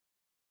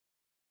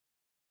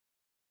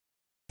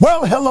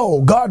Well,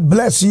 hello. God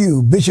bless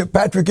you. Bishop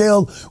Patrick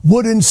L.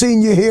 Wooden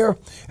Sr. here,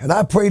 and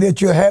I pray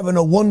that you're having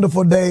a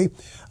wonderful day.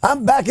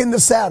 I'm back in the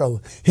saddle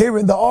here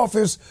in the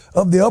office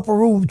of the Upper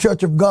Room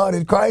Church of God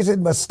in Christ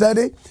in my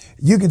study.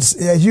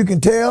 As you can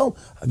tell,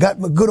 I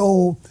got my good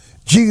old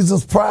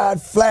Jesus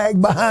Pride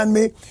flag behind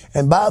me.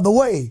 And by the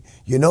way,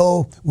 you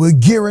know, we're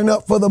gearing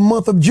up for the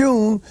month of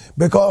June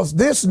because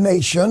this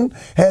nation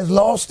has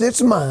lost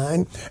its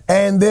mind,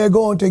 and they're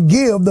going to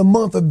give the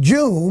month of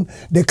June,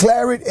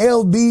 declare it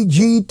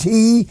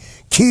LBGTQ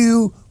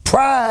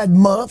Pride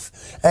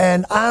Month.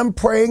 And I'm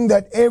praying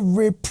that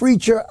every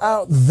preacher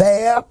out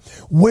there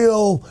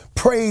will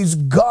praise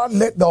God.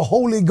 Let the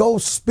Holy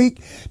Ghost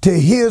speak to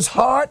his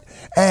heart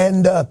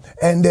and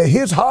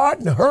his heart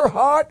and her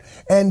heart,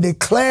 and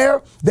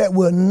declare that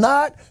we're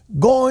not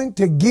going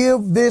to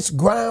give this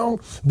ground,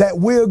 that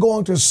we're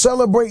going to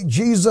celebrate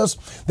Jesus,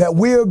 that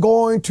we're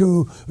going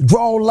to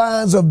draw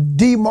lines of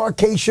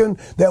demarcation,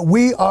 that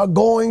we are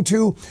going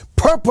to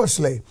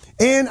purposely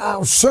in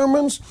our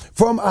sermons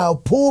from our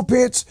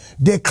pulpits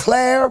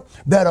declare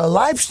that a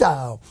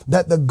lifestyle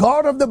that the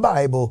God of the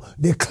Bible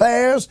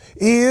declares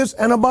is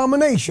an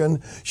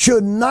abomination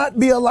should not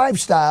be a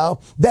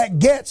lifestyle that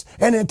gets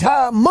an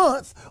entire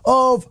month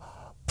of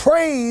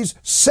praise,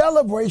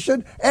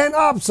 celebration, and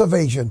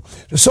observation.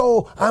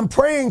 So I'm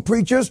praying,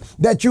 preachers,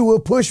 that you will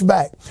push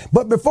back.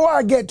 But before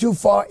I get too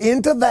far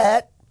into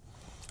that,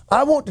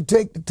 I want to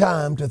take the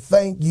time to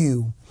thank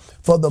you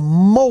for the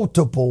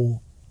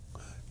multiple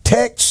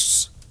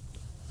texts,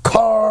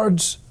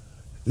 cards,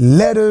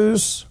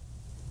 letters,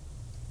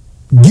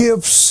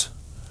 gifts,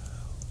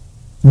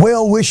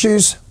 well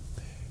wishes,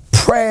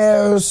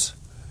 prayers,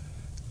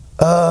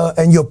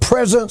 and your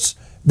presence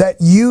that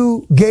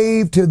you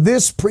gave to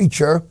this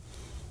preacher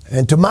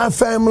and to my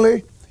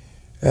family,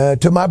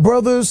 to my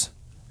brothers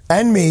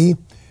and me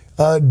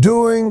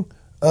during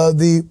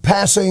the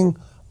passing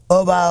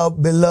of our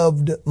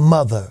beloved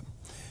mother,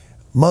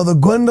 Mother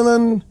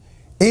Gwendolyn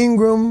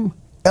Ingram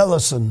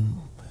Ellison.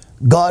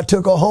 God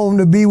took her home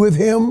to be with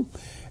him.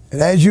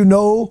 And as you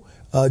know,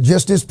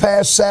 just this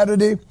past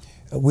Saturday,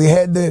 we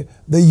had the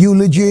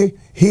eulogy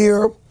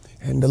here,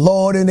 and the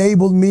Lord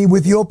enabled me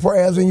with your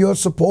prayers and your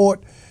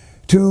support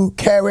to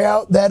carry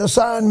out that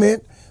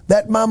assignment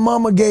that my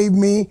mama gave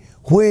me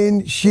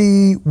when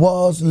she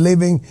was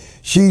living.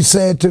 She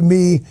said to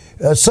me,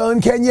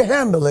 son, can you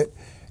handle it?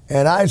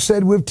 And I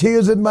said with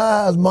tears in my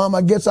eyes, Mom,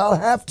 I guess I'll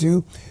have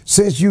to,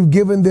 since you've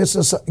given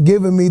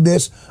me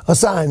this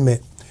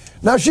assignment.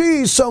 Now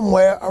she's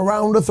somewhere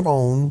around the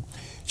throne.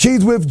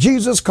 She's with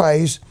Jesus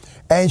Christ,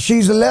 and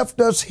she's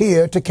left us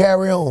here to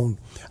carry on.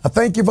 I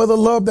thank you for the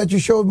love that you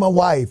showed my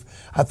wife.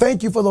 I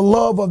thank you for the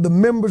love of the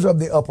members of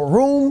the Upper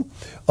Room,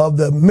 of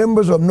the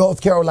members of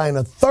North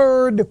Carolina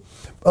 3rd,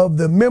 of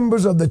the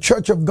members of the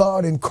Church of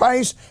God in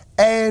Christ,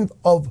 and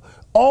of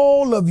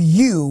all of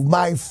you,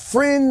 my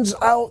friends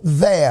out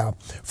there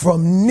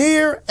from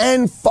near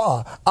and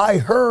far. I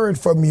heard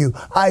from you.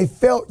 I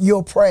felt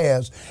your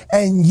prayers.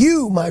 And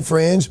you, my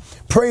friends,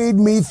 prayed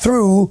me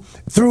through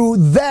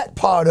that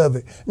part of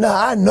it. Now,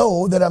 I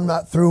know that I'm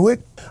not through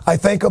it. I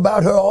think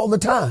about her all the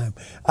time.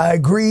 I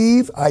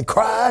grieve, I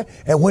cry,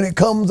 and when it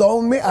comes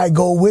on me, I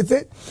go with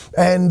it.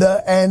 And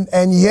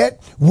yet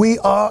we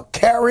are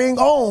carrying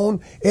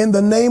on in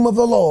the name of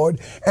the Lord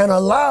and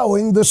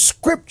allowing the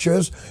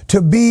scriptures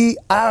to be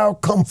our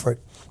comfort.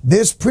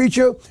 This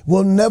preacher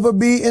will never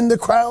be in the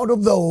crowd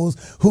of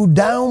those who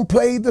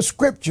downplay the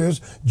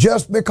scriptures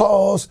just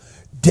because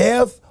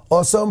death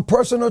or some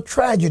personal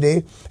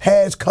tragedy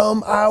has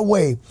come our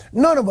way.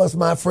 None of us,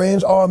 my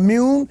friends, are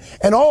immune,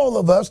 and all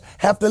of us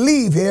have to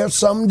leave here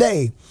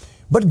someday.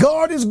 But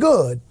God is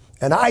good,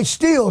 and I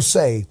still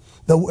say,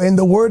 in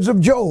the words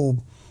of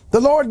Job, the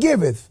Lord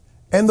giveth,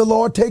 and the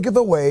Lord taketh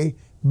away.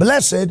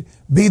 Blessed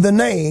be the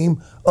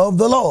name of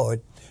the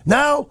Lord.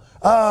 Now,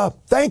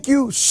 thank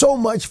you so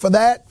much for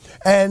that,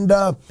 and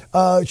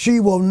she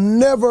will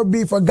never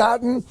be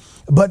forgotten.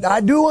 But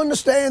I do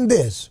understand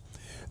this.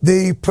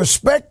 The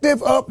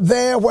perspective up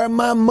there where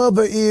my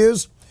mother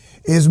is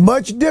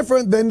much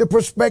different than the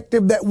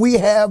perspective that we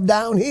have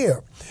down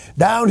here.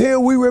 Down here,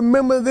 we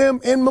remember them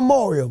in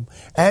memoriam,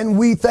 and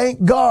we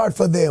thank God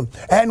for them,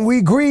 and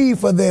we grieve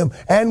for them,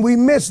 and we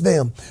miss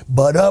them.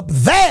 But up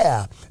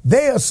there,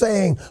 they are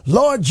saying,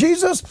 Lord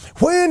Jesus,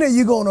 when are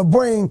you going to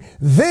bring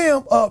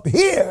them up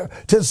here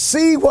to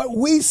see what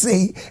we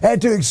see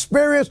and to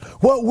experience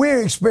what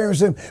we're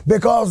experiencing?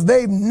 Because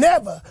they've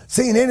never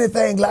seen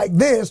anything like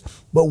this,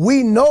 but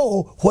we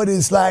know what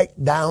it's like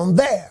down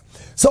there.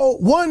 So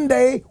one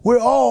day we're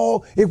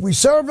all, if we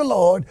serve the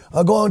Lord,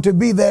 are going to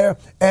be there,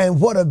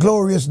 and what a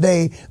glorious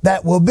day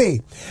that will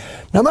be.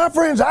 Now, my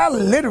friends, I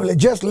literally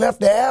just left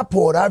the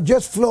airport. I've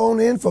just flown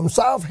in from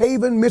South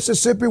Haven,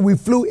 Mississippi. We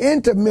flew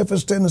into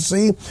Memphis,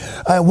 Tennessee.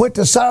 I went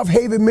to South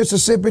Haven,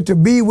 Mississippi to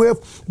be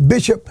with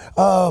Bishop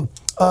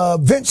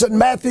Vincent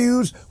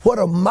Matthews, what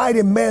a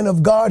mighty man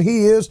of God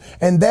he is.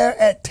 And they're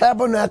at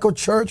Tabernacle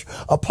Church,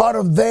 a part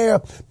of their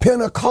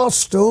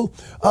Pentecostal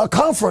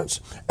conference.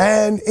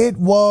 And it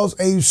was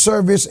a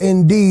service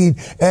indeed.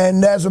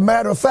 And as a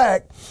matter of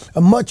fact,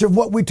 much of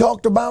what we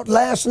talked about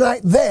last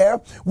night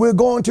there, we're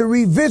going to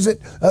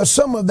revisit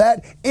some of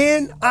that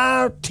in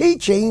our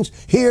teachings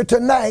here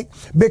tonight,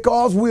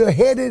 because we're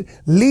headed,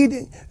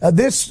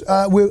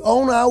 we're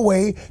on our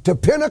way to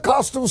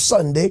Pentecostal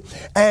Sunday,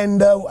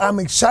 and I'm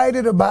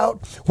excited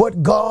about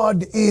what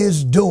God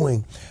is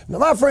doing. Now,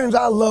 my friends,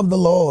 I love the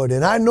Lord,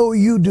 and I know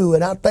you do,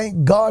 and I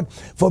thank God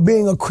for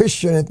being a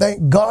Christian, and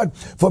thank God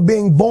for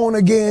being born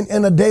again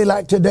in a day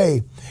like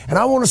today. And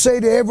I want to say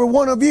to every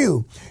one of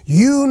you,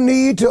 you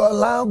need to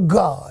allow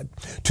God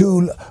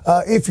to,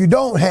 if you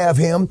don't have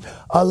him,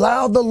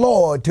 allow the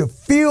Lord to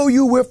fill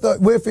you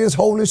with his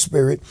Holy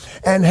Spirit,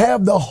 and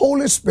have the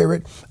Holy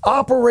Spirit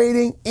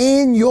operating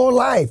in your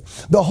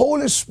life. The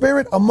Holy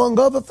Spirit, among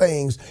other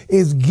things,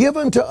 is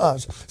given to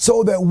us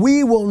so that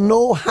we will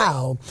know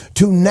how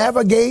to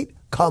navigate,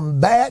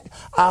 combat,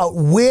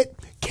 outwit,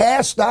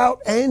 cast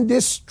out, and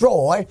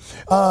destroy,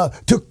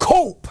 to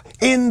cope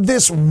in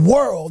this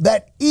world,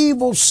 that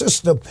evil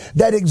system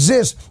that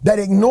exists, that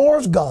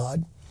ignores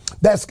God,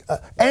 that's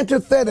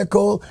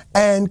antithetical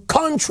and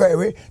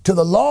contrary to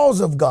the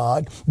laws of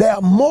God. There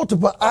are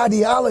multiple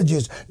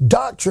ideologies,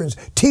 doctrines,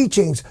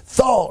 teachings,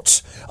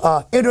 thoughts,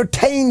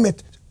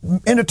 entertainments,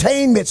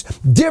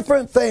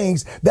 different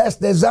things that's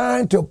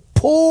designed to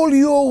pull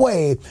you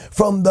away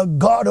from the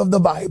God of the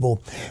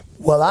Bible.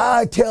 Well,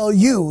 I tell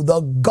you,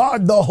 the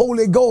God, the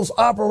Holy Ghost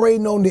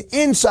operating on the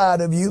inside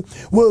of you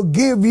will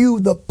give you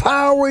the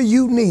power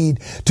you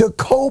need to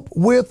cope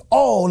with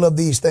all of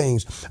these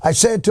things. I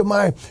said to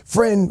my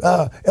friend,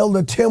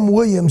 Elder Tim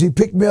Williams, he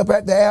picked me up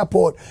at the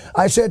airport.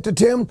 I said to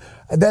Tim,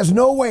 there's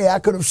no way I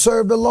could have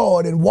served the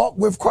Lord and walked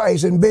with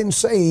Christ and been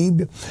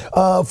saved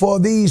for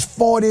these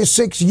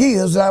 46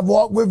 years that I've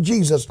walked with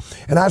Jesus.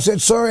 And I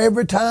said, sir,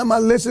 every time I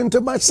listen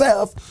to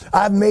myself,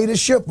 I've made a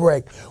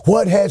shipwreck.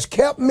 What has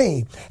kept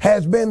me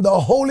has been the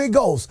Holy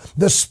Ghost,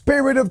 the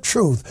Spirit of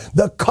truth,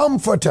 the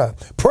Comforter.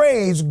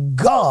 Praise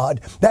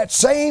God, that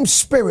same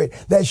Spirit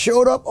that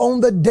showed up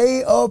on the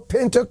day of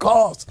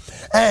Pentecost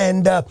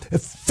and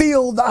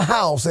filled the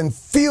house and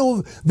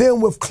filled them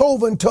with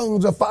cloven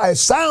tongues of fire,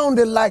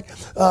 sounded like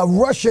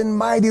rushing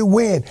mighty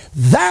wind.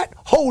 That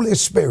Holy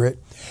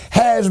Spirit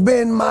has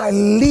been my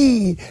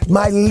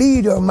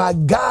leader, my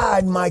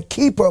guide, my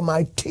keeper,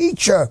 my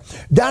teacher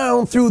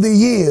down through the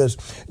years.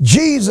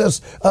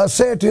 Jesus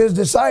said to his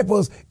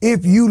disciples,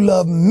 if you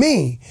love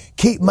me,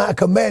 keep my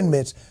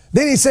commandments.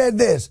 Then he said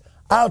this,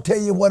 I'll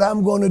tell you what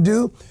I'm going to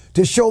do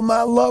to show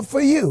my love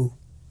for you.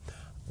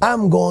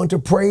 I'm going to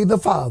pray the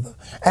Father,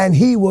 and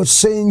he will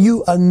send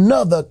you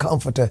another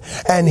comforter,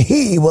 and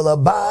he will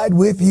abide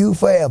with you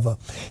forever.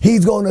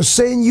 He's going to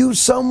send you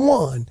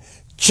someone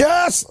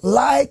just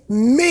like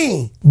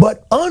me,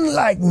 but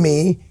unlike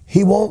me,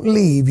 he won't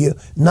leave you,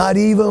 not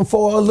even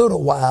for a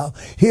little while.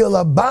 He'll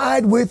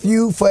abide with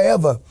you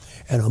forever.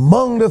 And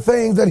among the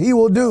things that he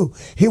will do,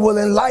 he will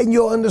enlighten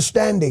your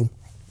understanding.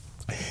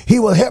 He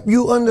will help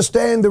you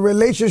understand the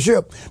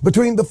relationship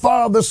between the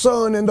Father,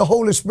 Son, and the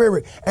Holy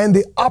Spirit, and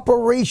the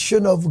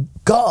operation of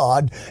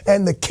God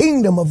and the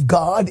kingdom of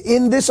God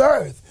in this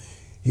earth.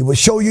 He will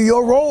show you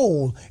your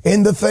role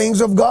in the things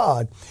of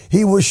God.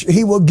 He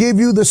will give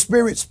you the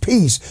Spirit's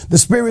peace, the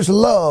Spirit's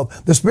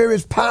love, the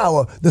Spirit's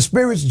power, the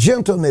Spirit's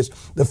gentleness.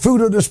 The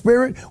fruit of the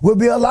Spirit will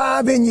be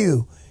alive in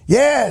you.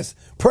 Yes,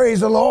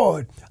 praise the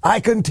Lord. I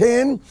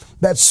contend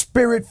that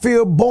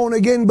Spirit-filled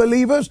born-again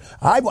believers,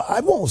 I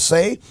won't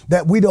say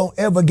that we don't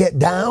ever get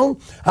down.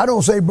 I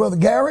don't say, Brother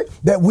Gary,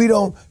 that we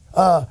don't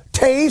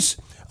taste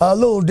a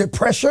little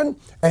depression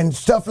and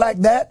stuff like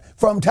that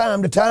from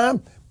time to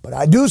time. But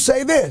I do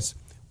say this,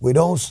 we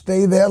don't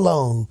stay there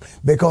long,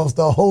 because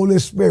the Holy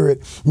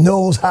Spirit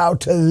knows how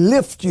to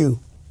lift you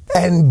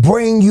and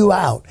bring you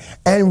out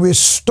and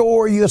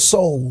restore your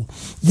soul.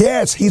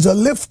 Yes, he's a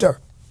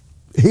lifter.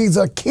 He's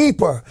a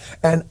keeper,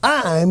 and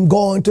I'm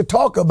going to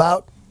talk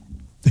about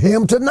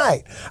him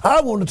tonight.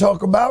 I want to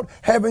talk about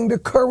having the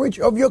courage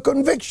of your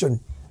conviction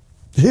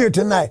here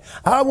tonight.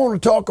 I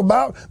want to talk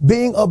about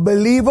being a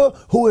believer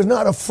who is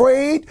not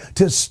afraid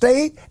to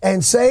state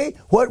and say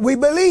what we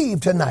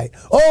believe tonight.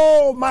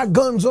 Oh, my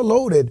guns are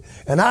loaded,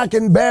 and I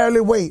can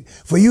barely wait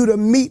for you to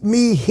meet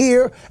me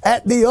here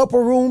at the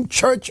Upper Room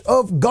Church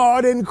of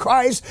God in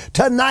Christ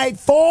tonight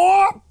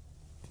for,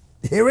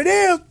 here it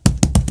is,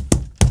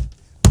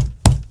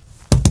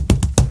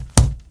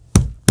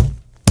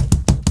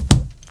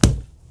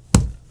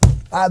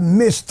 I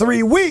missed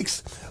 3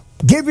 weeks.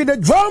 Give you the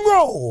drum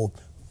roll.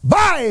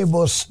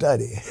 Bible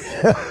study.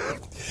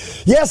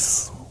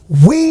 Yes,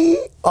 we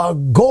are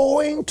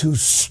going to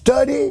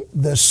study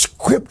the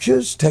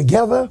scriptures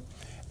together,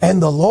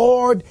 and the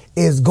Lord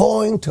is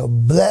going to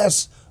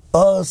bless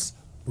us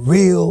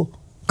real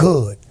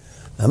good.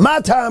 Now, my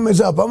time is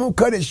up. I'm going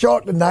to cut it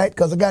short tonight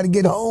because I got to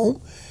get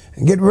home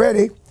and get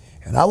ready.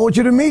 And I want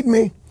you to meet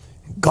me.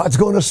 God's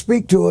going to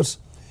speak to us.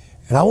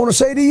 And I want to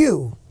say to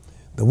you,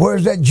 the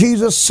words that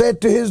Jesus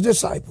said to his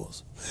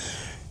disciples,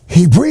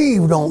 he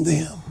breathed on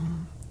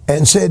them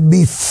and said,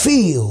 be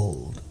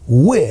filled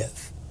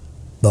with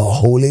the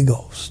Holy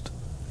Ghost.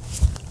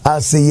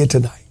 I'll see you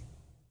tonight.